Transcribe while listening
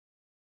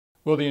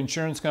Will the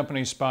insurance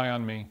company spy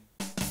on me?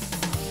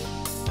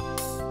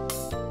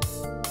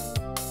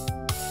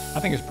 I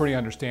think it's pretty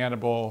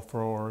understandable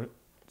for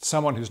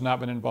someone who's not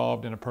been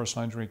involved in a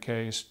personal injury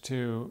case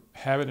to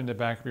have it in the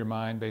back of your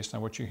mind based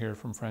on what you hear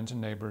from friends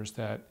and neighbors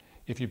that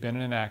if you've been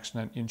in an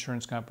accident, the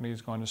insurance company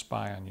is going to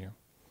spy on you.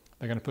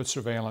 They're going to put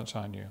surveillance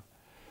on you.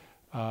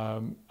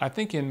 I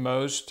think in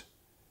most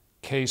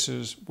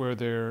cases where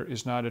there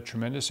is not a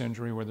tremendous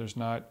injury, where there's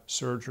not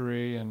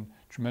surgery and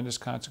tremendous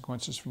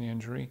consequences from the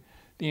injury,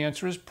 the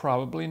answer is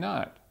probably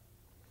not.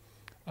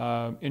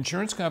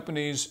 Insurance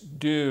companies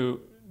do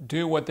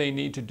what they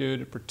need to do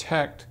to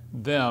protect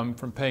them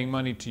from paying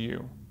money to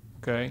you,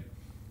 okay?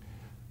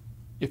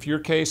 If your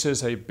case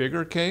is a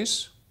bigger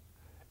case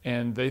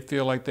and they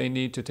feel like they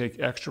need to take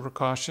extra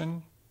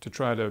precaution to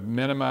try to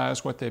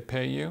minimize what they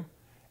pay you,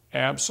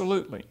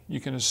 absolutely.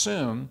 You can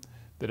assume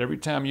that every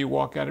time you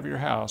walk out of your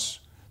house,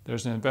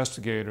 there's an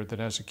investigator that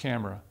has a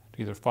camera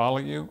to either follow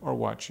you or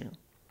watch you.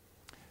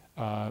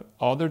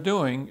 All they're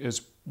doing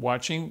is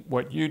watching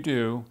what you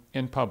do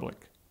in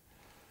public.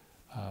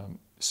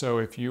 So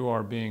if you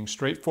are being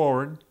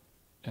straightforward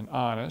and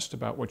honest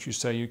about what you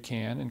say you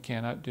can and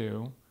cannot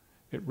do,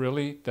 it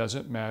really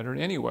doesn't matter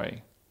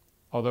anyway.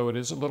 Although it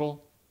is a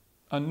little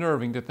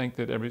unnerving to think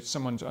that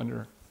someone's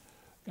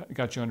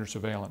got you under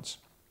surveillance.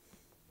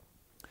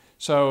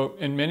 So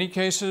in many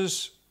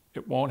cases,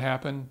 it won't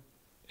happen.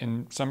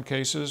 In some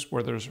cases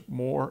where there's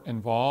more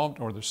involved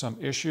or there's some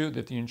issue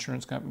that the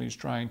insurance company is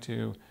trying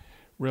to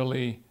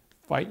really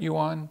fight you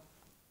on,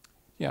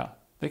 yeah,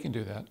 they can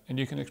do that. And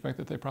you can expect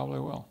that they probably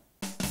will.